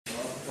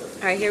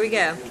All right, here we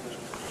go.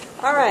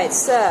 All right,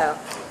 so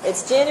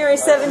it's January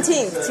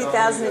 17th,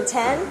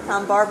 2010.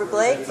 I'm Barbara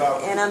Blake,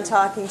 and I'm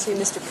talking to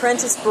Mr.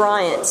 Prentice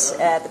Bryant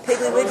at the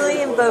Piggly Wiggle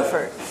in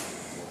Beaufort.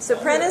 So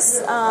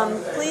Prentice,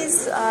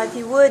 please, if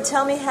you would,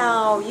 tell me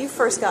how you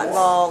first got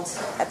involved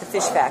at the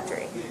fish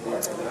factory.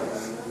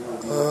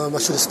 I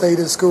should have stayed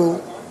in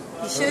school.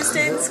 You should have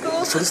stayed in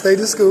school? Should have stayed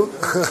in school.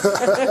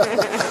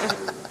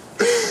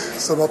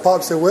 So my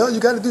pop said, well, you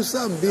got to do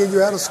something, being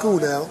you're out of school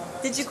now.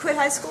 Did you quit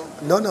high school?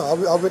 No,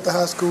 I went to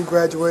high school,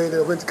 graduated.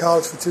 I went to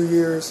college for 2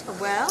 years.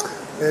 Well?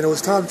 And it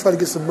was time to try to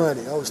get some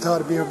money. I was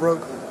tired of being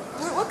broke.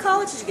 What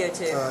college did you go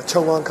to?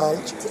 Chowan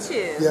College. Did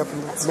you? Yeah,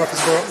 from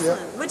Murfreesboro. Yeah.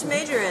 Which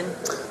major in?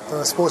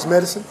 Sports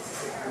medicine.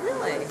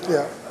 Really?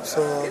 Yeah.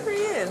 So. Good for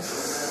you.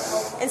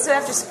 And so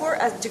after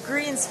a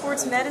degree in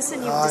sports medicine,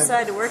 you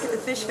decided to work at the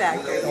fish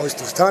factory. It was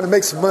time to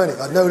make some money.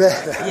 I know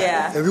that.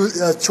 Yeah.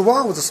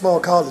 Chowan was a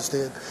small college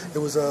then. It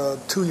was a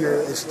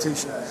 2-year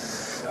institution.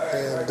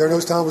 And during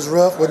those times it was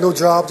rough. With no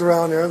jobs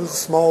around there. It was a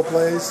small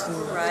place.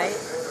 Right.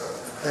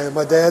 And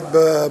my dad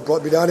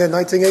brought me down there in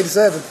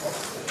 1987.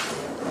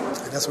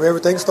 And that's where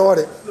everything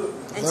started.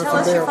 And tell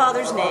us your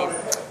father's name.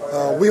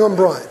 William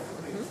Bryant.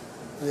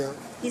 Mm-hmm. Yeah.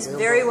 He's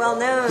very well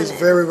known. He's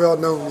very well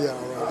known, yeah.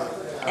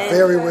 Right.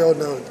 Very well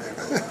known.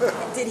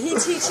 Did he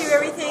teach you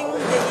everything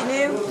that you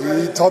knew?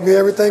 He taught me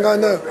everything I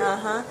know.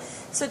 Uh-huh.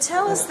 So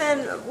tell us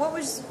then, what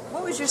was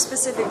your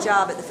specific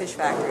job at the fish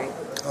factory?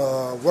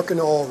 Working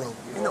the oil room.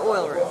 In the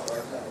oil room.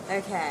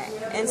 Okay.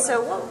 And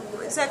so what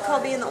is that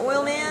called, being the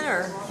oilman,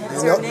 or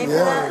is there a name for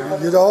that?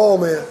 Yeah, you're the oil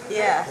man.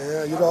 Yeah.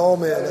 Yeah, you're the oil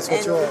man. That's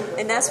what you are.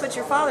 And that's what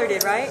your father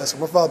did, right? That's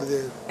what my father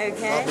did.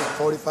 Okay.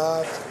 Probably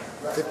 45,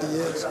 50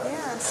 years.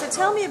 Yeah. So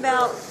tell me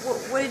about,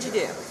 what did you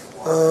do?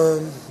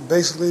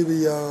 Basically,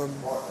 we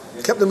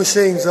kept the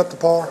machines up to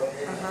par.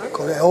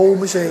 Cause they're old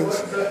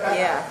machines.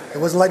 Yeah. It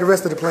wasn't like the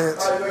rest of the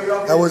plants.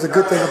 That was a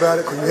good thing about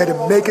it, because you had to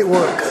make it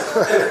work.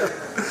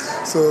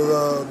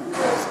 So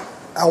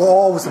our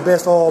oil was the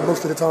best oil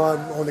most of the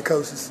time on the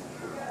coasts.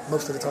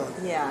 Most of the time.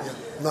 Yeah.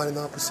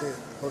 99%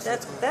 most of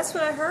the time. That's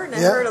what I heard, and I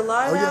heard a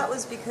lot of that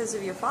was because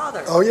of your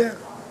father. Oh yeah.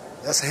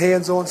 That's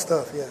hands-on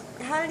stuff, yeah.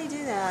 How did he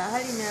do that? How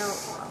did he know?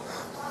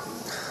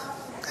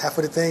 Half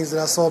of the things that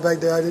I saw back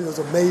there, I was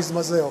amazed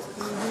myself.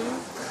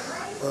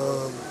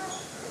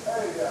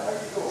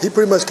 He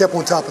pretty much kept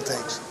on top of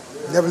things.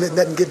 Never let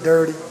nothing get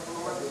dirty.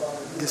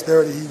 Gets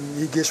dirty,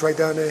 he gets right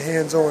down there,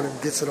 hands-on,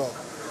 and gets it off.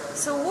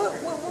 So what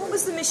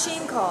was the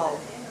machine called?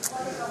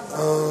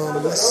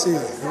 Let's see.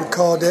 We would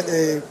call that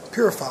a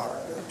purifier.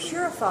 A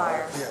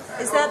purifier? Yeah.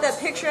 Is that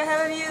picture I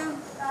have of you?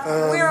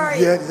 Where are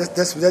you? Yeah,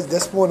 that's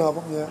one of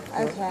them, yeah.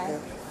 Okay. Yeah.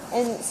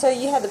 And so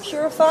you had the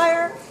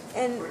purifier,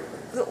 and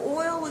the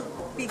oil would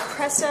be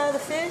pressed out of the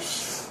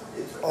fish?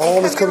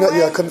 All is coming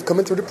out,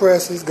 coming through the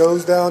presses,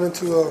 goes down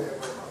into a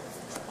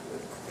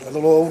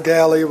little old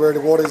galley where the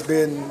water's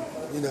been,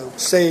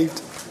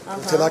 saved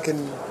until I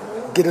can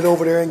get it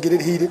over there and get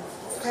it heated.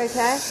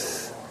 Okay.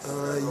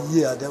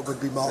 Yeah, that would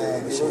be my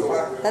oil machine.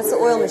 That's the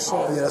oil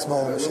machine? Yeah, that's my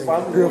oil machine.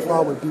 The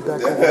purifier would be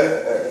back over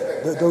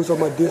there. Those are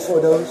my discs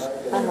for those.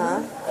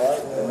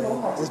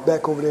 It's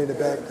back over there in the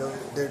back, though.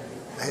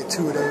 I had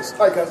 2 of those.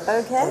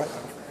 Okay.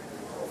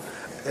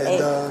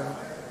 And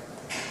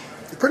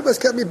it pretty much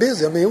kept me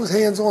busy. I mean, it was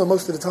hands-on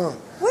most of the time.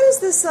 What is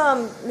this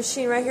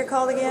machine right here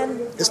called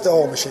again? It's the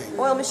oil machine.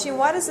 Oil machine.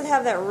 Why does it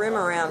have that rim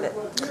around it?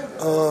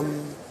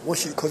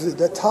 Because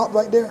that top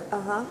right there,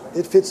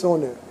 it fits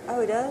on there.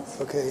 Oh, it does?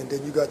 Okay, and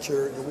then you got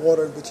your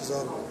water, which is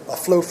a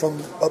flow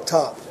from up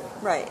top.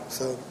 Right.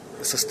 So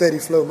it's a steady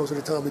flow most of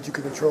the time that you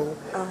can control.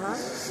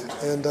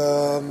 And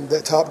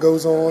that top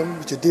goes on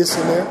with your disc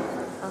in there.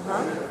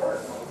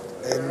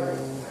 And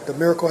the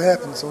miracle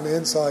happens on the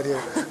inside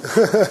here.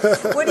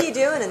 What are you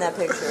doing in that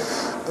picture?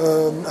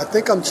 I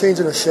think I'm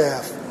changing a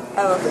shaft.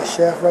 Oh, okay. That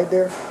shaft right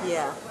there.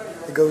 Yeah.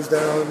 It goes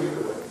down.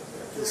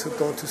 It's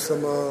hooked onto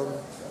some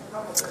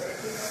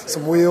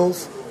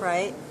wheels.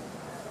 Right.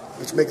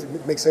 Which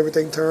makes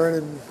everything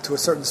turn to a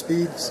certain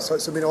speed, so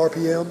many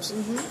RPMs.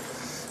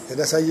 And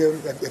that's how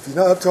if you're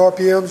not up to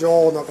RPMs, you're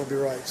all not going to be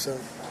right. So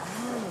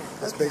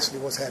that's basically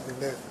what's happening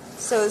there.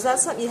 So is that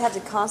something you have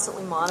to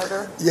constantly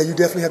monitor? Yeah, you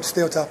definitely have to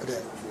stay on top of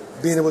that.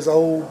 Being it was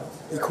old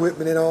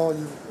equipment and all,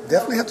 you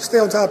definitely have to stay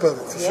on top of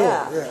it, for sure.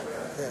 Yeah.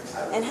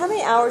 And how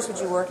many hours would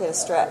you work at a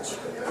stretch?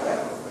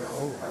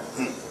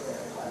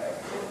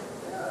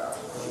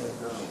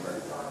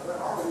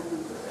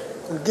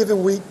 In a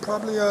given week,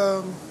 probably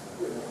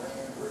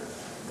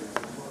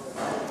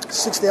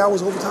 60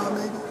 hours overtime,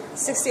 maybe.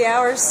 60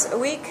 hours a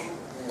week?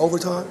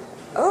 Overtime.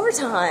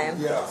 Overtime?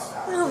 Yeah.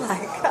 Oh, my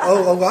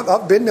God.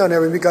 I've been down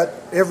there, and we got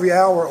every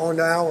hour on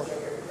the hour.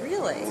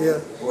 Really? Yeah.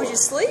 Would you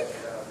sleep?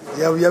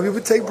 Yeah, we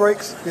would take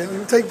breaks. Yeah, we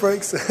would take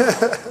breaks.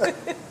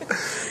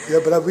 Yeah,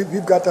 but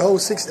we've got the whole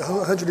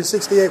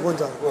 168 one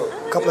time,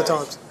 a couple of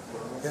times.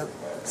 Yeah.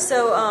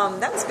 So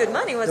that was good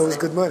money, wasn't it? That was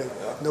good money,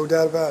 no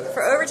doubt about it.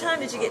 For overtime,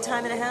 did you get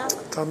time and a half?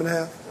 Time and a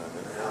half.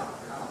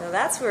 Well,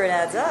 that's where it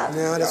adds up.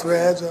 Yeah, that's where it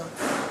adds up.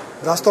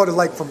 But I started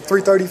like from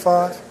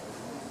 3:35.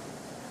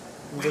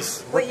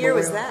 What year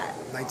was that?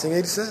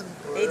 1987.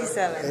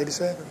 87.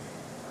 87.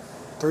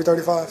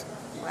 335.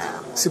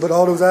 Wow. See, but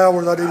all those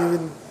hours, I didn't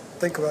even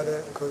think about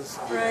that because.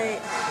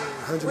 Right.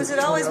 Was it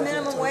always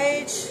minimum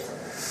wage?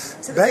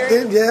 Back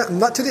then, yeah,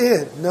 not to the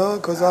end, no,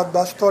 because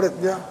I started,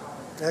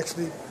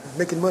 actually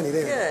making money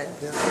then. Good.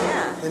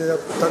 Yeah. Ended up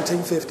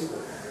 $13.50.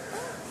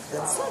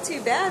 That's not too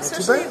bad,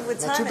 especially with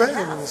time and a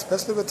half.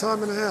 Especially with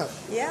time and a half.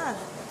 Yeah.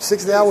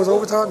 60 hours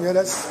overtime,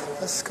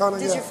 that's kind of.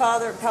 Did your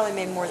father probably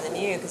made more than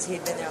you because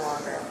he'd been there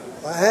longer?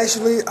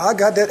 Actually, I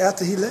got that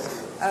after he left.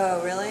 Oh,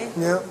 really?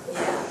 Yeah.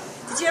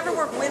 Did you ever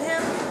work with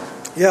him?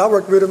 Yeah, I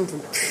worked with him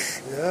from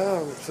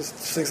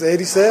since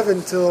 '87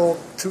 until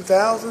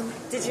 2000.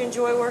 Did you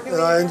enjoy working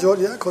with him? I enjoyed,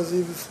 because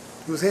he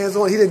was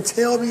hands-on. He didn't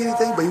tell me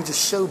anything, but he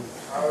just showed me.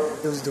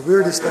 It was the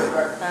weirdest thing.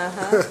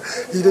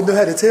 He didn't know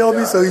how to tell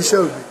me, so he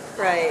showed me.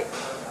 Right.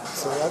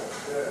 So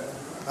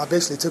I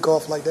basically took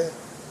off like that.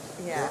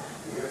 Yeah.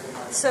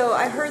 So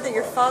I heard that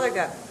your father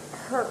got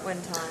hurt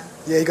one time.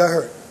 Yeah, he got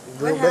hurt.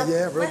 Real bad.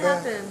 What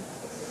happened?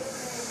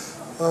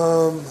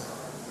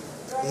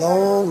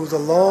 It was a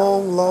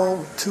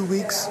long 2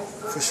 weeks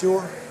for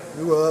sure.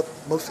 We were up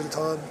most of the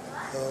time,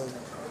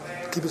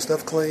 keeping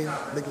stuff clean,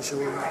 making sure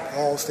we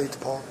all stayed to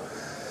par.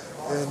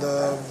 And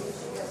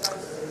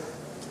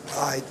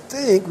I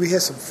think we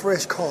had some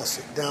fresh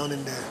caustic down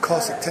in the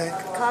caustic tank.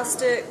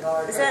 Caustic,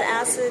 is that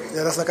acid?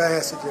 Yeah, that's like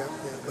acid, yeah.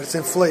 But it's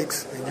in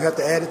flakes, and you have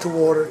to add it to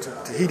water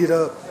to heat it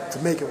up to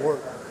make it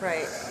work.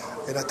 Right.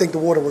 And I think the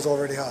water was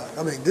already hot.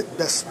 I mean,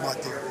 that's my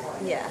theory.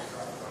 Yeah.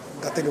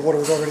 I think the water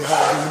was already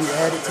hot. And when you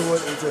add it to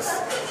it, it just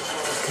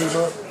came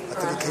up. I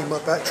think it came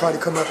up, tried to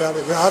come up out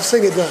of it. I've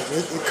seen it done.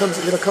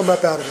 It'll come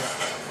up out of it.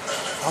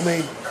 I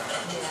mean.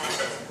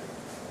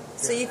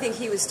 So you think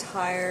he was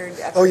tired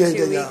after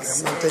 2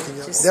 weeks? I'm thinking,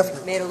 just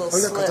definitely. Made a little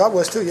slip. Because I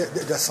was too. Yeah,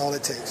 that's all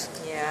it takes.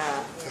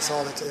 Yeah. That's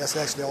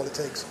actually all it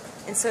takes.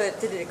 And so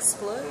did it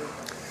explode?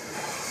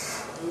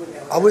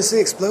 I wouldn't say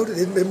exploded.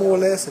 It more or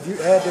less, if you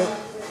add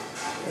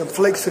them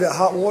flakes to that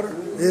hot water,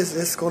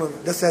 that's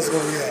how it's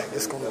gonna react.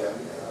 It's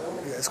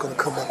gonna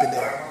come up in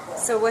there.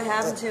 So what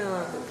happened to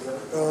him?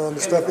 The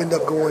stuff ended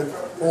up going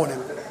on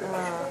him.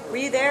 Were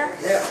you there?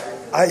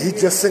 He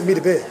just sent me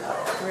to bed.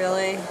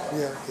 Really?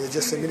 Yeah, he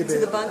just sent me to bed. To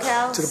the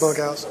bunkhouse? To the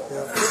bunkhouse,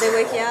 yeah. Did they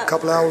wake you up? A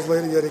couple hours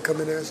later, they come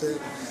in there and said,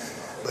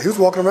 but he was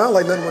walking around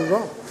like nothing went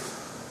wrong.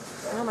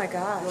 Oh my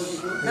gosh. He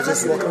was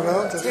just walking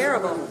around.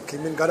 Terrible.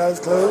 Came in, got out his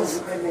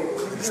clothes. And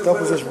the stuff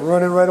was just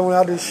running right on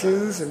out of his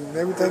shoes and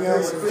everything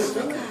else.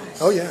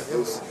 Oh yeah, it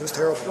was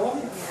terrible.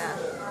 Yeah.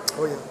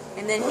 Oh yeah.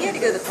 And then he had to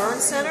go to the burn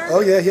center?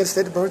 Oh yeah, he had to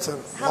stay at the burn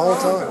center. How all long?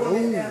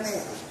 the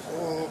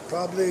time.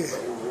 Probably.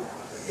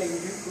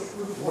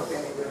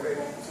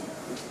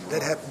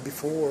 That happened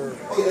before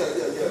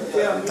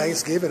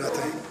Thanksgiving, I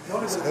think.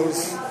 So that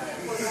was,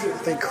 I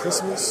think,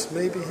 Christmas,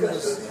 maybe he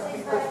was.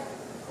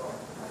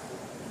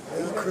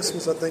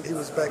 Christmas, I think he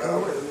was back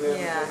home.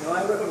 Yeah.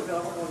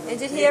 And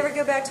did he ever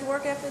go back to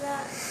work after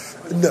that?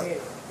 No. Yeah.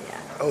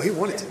 Oh, he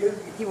wanted to.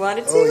 He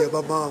wanted to? Oh, yeah,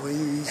 my mom,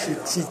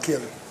 she'd kill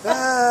him.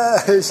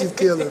 She'd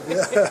kill him.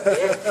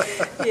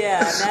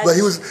 Yeah. But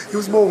he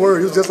was more worried.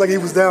 He was just like he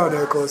was down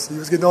there, of course. He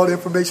was getting all the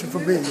information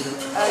from me,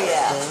 Oh,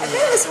 yeah. I bet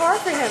it was hard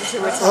for him to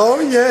retire. Oh,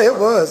 yeah, it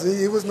was.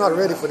 He was not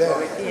ready for that.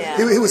 Yeah.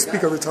 He would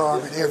speak of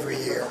retirement every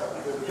year.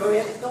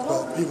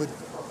 But he would.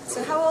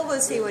 So how old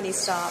was he when he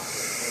stopped?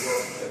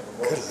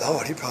 Good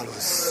Lord, he probably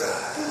was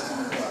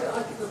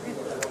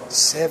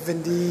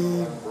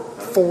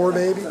 74,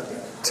 maybe.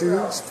 2,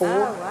 4.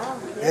 Oh, wow.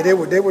 Yeah, they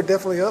were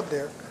definitely up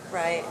there.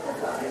 Right.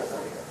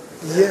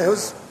 Yeah,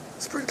 it's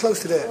pretty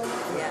close to that.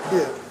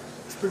 Yeah,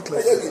 it's pretty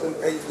close.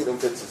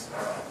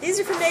 These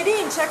are from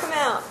Nadine. Check them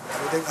out.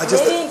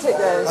 Nadine took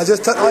those. I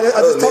just talked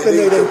to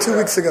Nadine 2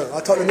 weeks ago. I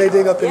talked to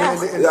Nadine up in the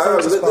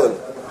furniture spot. Okay.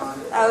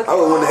 I was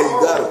wondering how you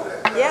got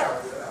them. Yep.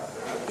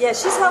 Yeah,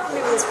 she's helping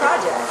me with this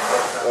project.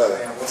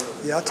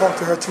 Yeah, I talked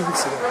to her 2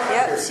 weeks ago.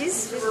 Yep,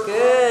 she's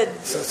good.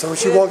 So when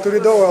she walked through the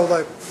door, I was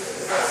like,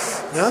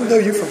 now I know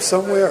you from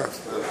somewhere.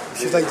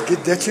 She's like,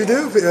 that you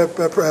do? A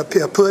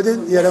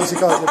pudding? Yeah, that's what she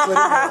calls it, pudding.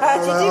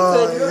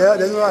 Pudding? Yeah,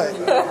 that's right.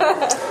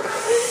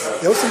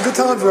 There was some good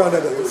times around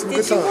there, though.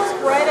 Did you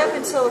work right up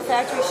until the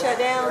factory shut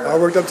down? I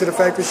worked up to the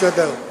factory shut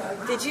down.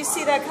 Did you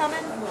see that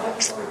coming?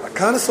 I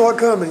kind of saw it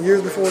coming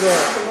years before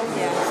that.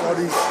 Yeah. All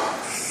these,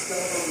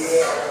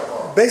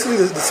 basically,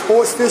 the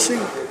sports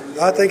fishing,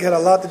 I think, had a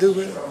lot to do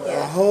with it.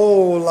 A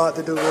whole lot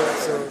to do with it.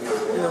 So,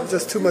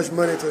 just too much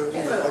money to,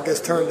 I guess,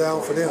 turn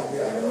down for them.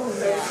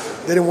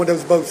 They didn't want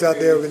those boats out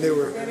there when they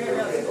were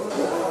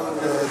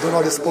doing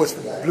all this sports,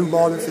 blue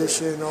marlin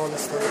fishing and all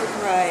this stuff.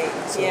 Right,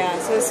 so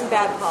it's some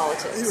bad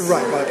politics.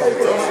 Right, bad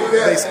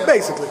politics.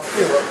 Basically,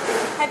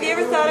 Have you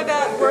ever thought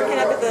about working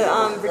up at the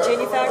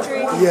Virginia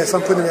factory? Yes,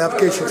 I'm putting in the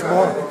application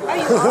tomorrow. Oh,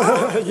 you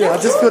are? Yeah, I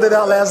just put it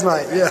out last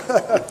night, You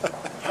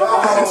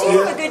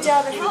have a good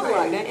job at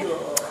Harlowe, don't you?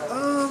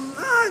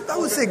 I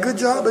would say good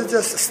job, but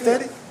just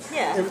steady.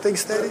 Yeah.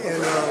 Everything's steady,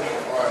 and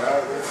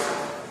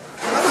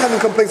I don't have any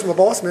complaints with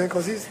my boss, man,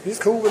 because he's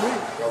cool with me.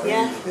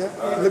 Yeah. Yeah,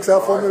 he looks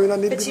out for me when I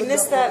need to. But you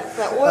missed that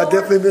oil I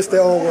definitely missed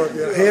that oil work.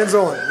 Yeah, hands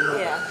on.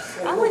 Yeah.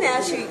 I went going to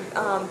ask you,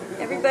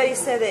 everybody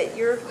said that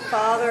your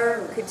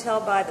father could tell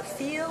by the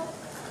feel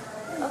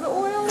of the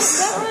oil. Is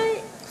that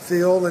right?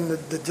 Feel and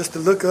just the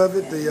look of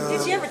it.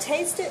 Did you ever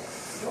taste it?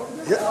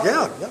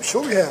 Yeah, I'm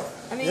sure we have.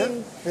 I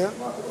mean, yeah.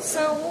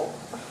 So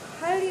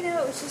how did you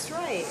know it was just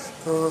right?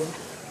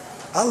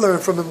 I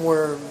learned from him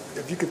where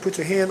if you could put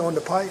your hand on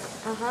the pipe,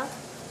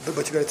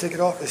 but you got to take it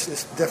off.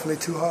 It's definitely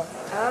too hot.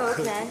 Oh,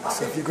 okay.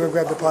 So if you go and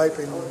grab the pipe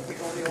and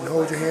you can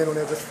hold your hand on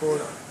there just for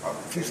a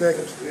few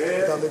seconds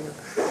without letting it.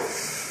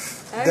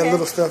 Okay. That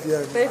little stuff,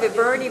 yeah. But if it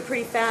burned you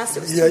pretty fast, it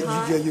was too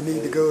hot? Yeah, you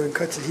need to go and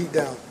cut your heat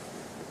down.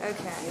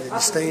 Okay. Yeah, the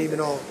steam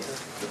and all.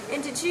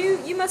 And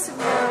you must have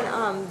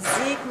known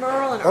Zeke,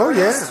 Merle, and Oh,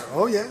 Ernest. yeah.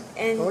 Oh, yeah.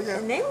 And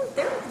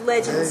they're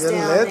legends they're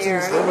down legends.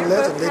 there. They were They're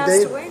legends. both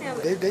passed away now.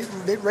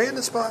 They ran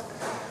the spot.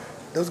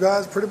 Those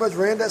guys pretty much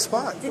ran that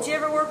spot. Did you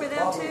ever work with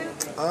them too?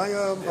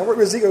 I worked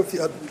with Zeke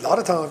a lot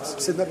of times,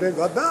 sitting up there.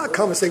 I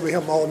conversate with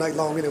him all night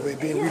long anyway,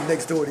 being we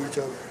next door to each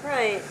other.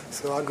 Right.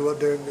 So I go up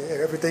there and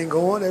everything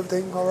going,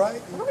 everything all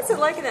right. What was it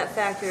like in that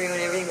factory when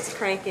everything was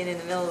cranking in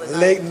the middle of the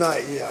night? Late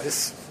night, yeah.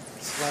 It's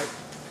like,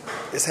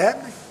 it's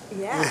happening.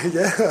 Yeah.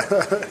 Yeah,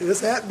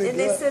 it's happening. And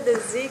they said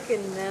that Zeke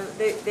and them,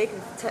 they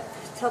can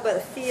tell by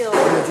the feel.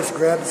 Yeah, just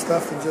grab the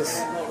stuff and just,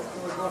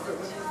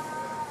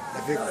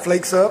 if it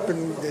flakes up,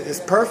 and it's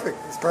perfect.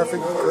 It's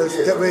perfect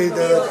because that way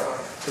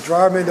the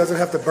dryer man doesn't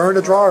have to burn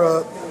the dryer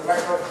up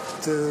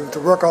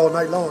to work all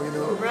night long, you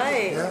know.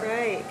 Right, yeah.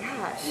 Right.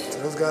 Gosh. So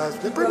those guys,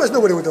 they pretty much know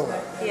what they were doing.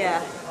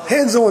 Yeah.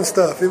 Hands-on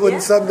stuff. It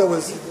wasn't something that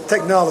was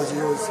technology.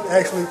 It was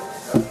actually,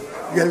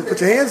 you had to put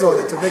your hands on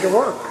it to make it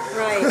work.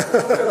 Right.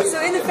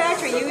 So in the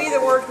factory, you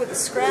either worked with the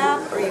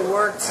scrap or you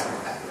worked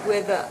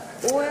with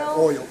oil?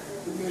 Oil.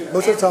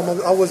 Most of the time,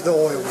 I was the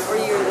oil. Or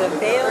you were the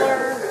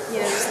baler,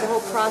 just the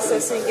whole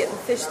processing, getting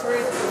fish through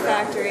the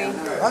factory.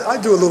 I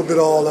do a little bit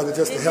of all of it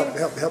just to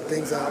help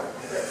things out.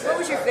 What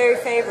was your very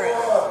favorite?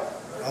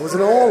 I was in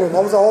the oil room. I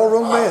was an oil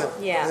room man.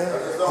 Yeah.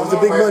 That was the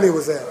big money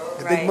was at.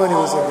 The big money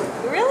was in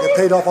it. Really? That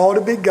paid off all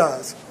the big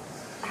guys.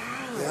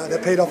 Yeah,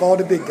 that paid off all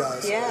the big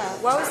guys. Yeah.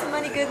 Why was the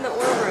money good in the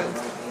oil room?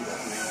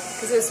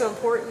 Because it was so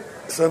important?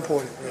 So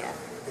important, yeah.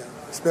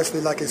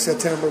 Especially like in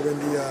September when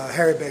the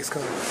hairy bags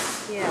come.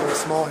 Yeah. The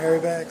small hairy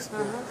bags.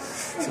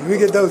 So when we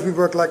get those, we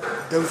work like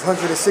those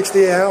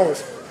 168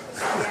 hours.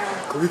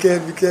 Yeah. We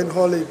can't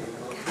hardly.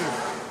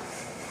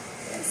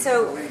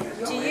 So,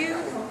 do you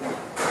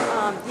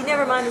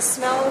never mind the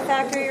smell of the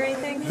factory or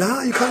anything?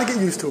 Nah, you kind of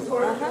get used to it.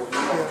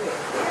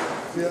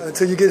 Yeah,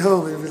 until you get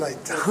home and you're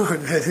like,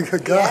 darn, man,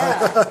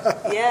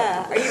 God.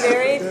 Yeah. Are you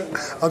married?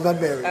 I'm not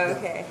married. Oh,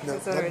 okay. No,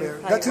 not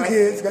married. Got two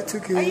kids. Got 2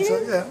 kids. Oh, you so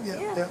do?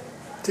 yeah.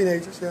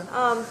 Teenagers, yeah.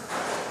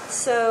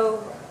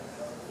 So,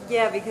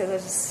 yeah, because I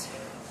just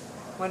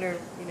wondered,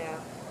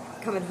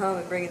 coming home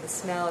and bringing the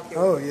smell if you're.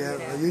 Oh yeah,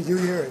 you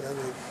hear it. I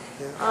mean,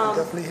 you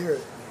definitely hear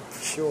it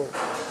for sure.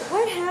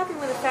 What happened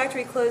when the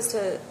factory closed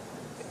to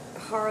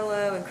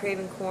Harlowe and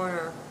Craven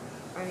Corner?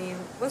 I mean,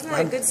 wasn't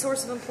that a good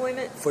source of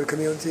employment for the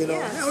community and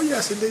all? Oh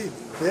yes, indeed.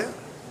 Yeah,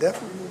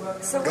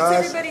 definitely. So what's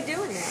everybody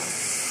doing now?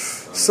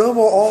 Some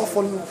are off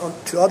on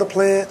to other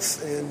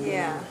plants, and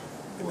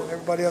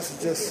everybody else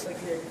is just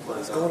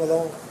going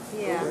along.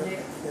 Yeah.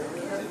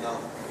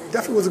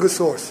 Definitely was a good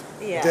source.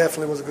 Yeah.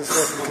 Definitely was a good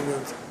source for the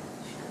community.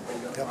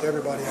 Helped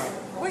everybody out.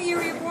 What year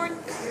were you born?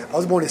 I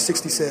was born in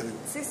 '67.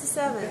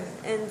 67.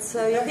 And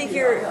so you think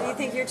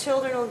your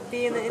children will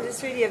be in the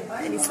industry? Do you have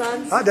any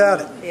sons? I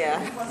doubt it.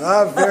 Yeah.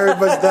 I very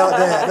much doubt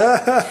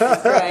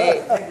that.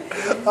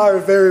 Right. I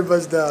very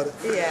much doubt it.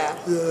 Yeah.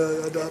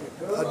 Yeah,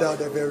 I doubt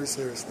that very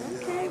seriously.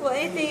 Okay. Well,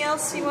 anything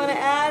else you want to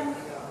add,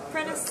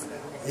 Prentice?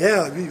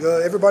 Yeah,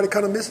 everybody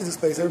kind of misses this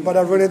place. Everybody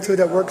I run into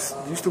that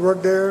used to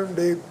work there,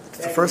 the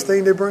first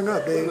thing they bring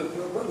up,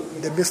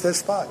 they miss that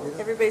spot.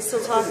 Everybody's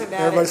still talking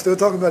about it. Everybody's still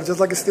talking about it, just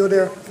like it's still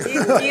there. Do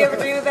you ever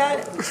dream about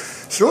it?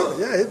 Sure,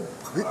 yeah.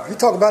 We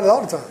talk about it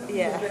all the time.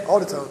 Yeah. All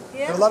the time.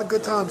 Yeah. Had a lot of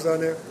good times down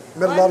there.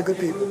 Met a lot of good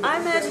people.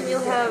 I imagine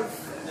you'll have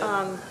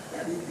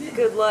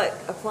good luck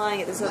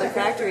applying at this other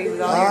factory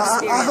with all your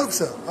experience.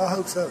 I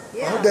hope so.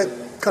 Yeah. I hope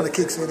that kind of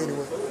kicks in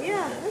anyway.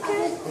 Yeah,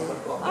 okay.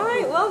 All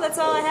right, well, that's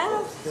all I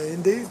have. Yeah,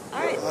 indeed. All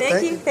right,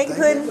 thank you. Thank you,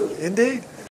 Clinton. Indeed.